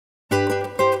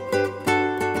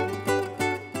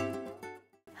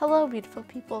Hello beautiful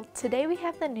people, today we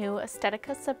have the new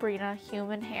Estetica Sabrina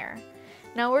human hair.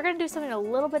 Now we're going to do something a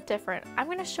little bit different. I'm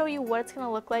going to show you what it's going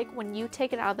to look like when you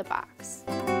take it out of the box.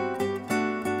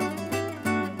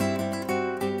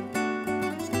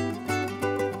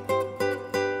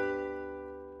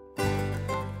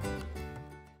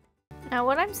 Now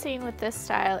what I'm seeing with this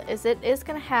style is it is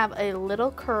going to have a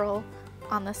little curl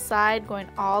on the side going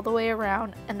all the way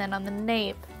around, and then on the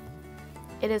nape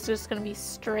it is just going to be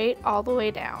straight all the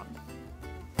way down.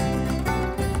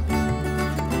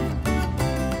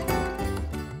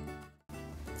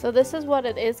 So this is what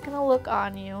it is going to look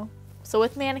on you. So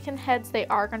with mannequin heads, they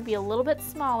are going to be a little bit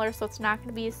smaller, so it's not going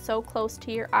to be so close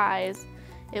to your eyes.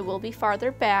 It will be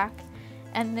farther back.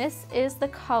 And this is the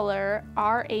color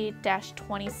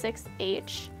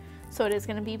R8-26H. So it is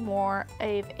going to be more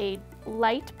of a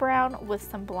light brown with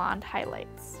some blonde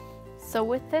highlights. So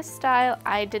with this style,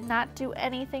 I did not do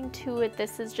anything to it.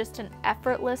 This is just an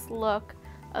effortless look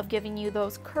of giving you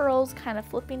those curls, kind of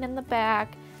flipping in the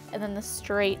back, and then the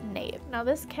straight nape. Now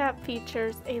this cap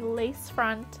features a lace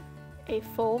front, a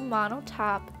full mono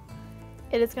top.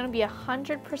 It is going to be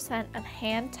 100% a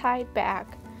hand-tied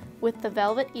back with the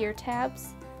velvet ear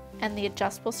tabs and the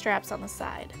adjustable straps on the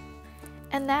side.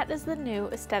 And that is the new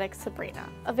Estetica Sabrina,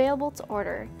 available to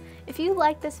order. If you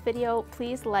like this video,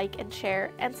 please like and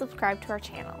share and subscribe to our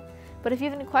channel. But if you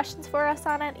have any questions for us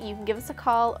on it, you can give us a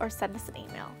call or send us an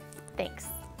email. Thanks.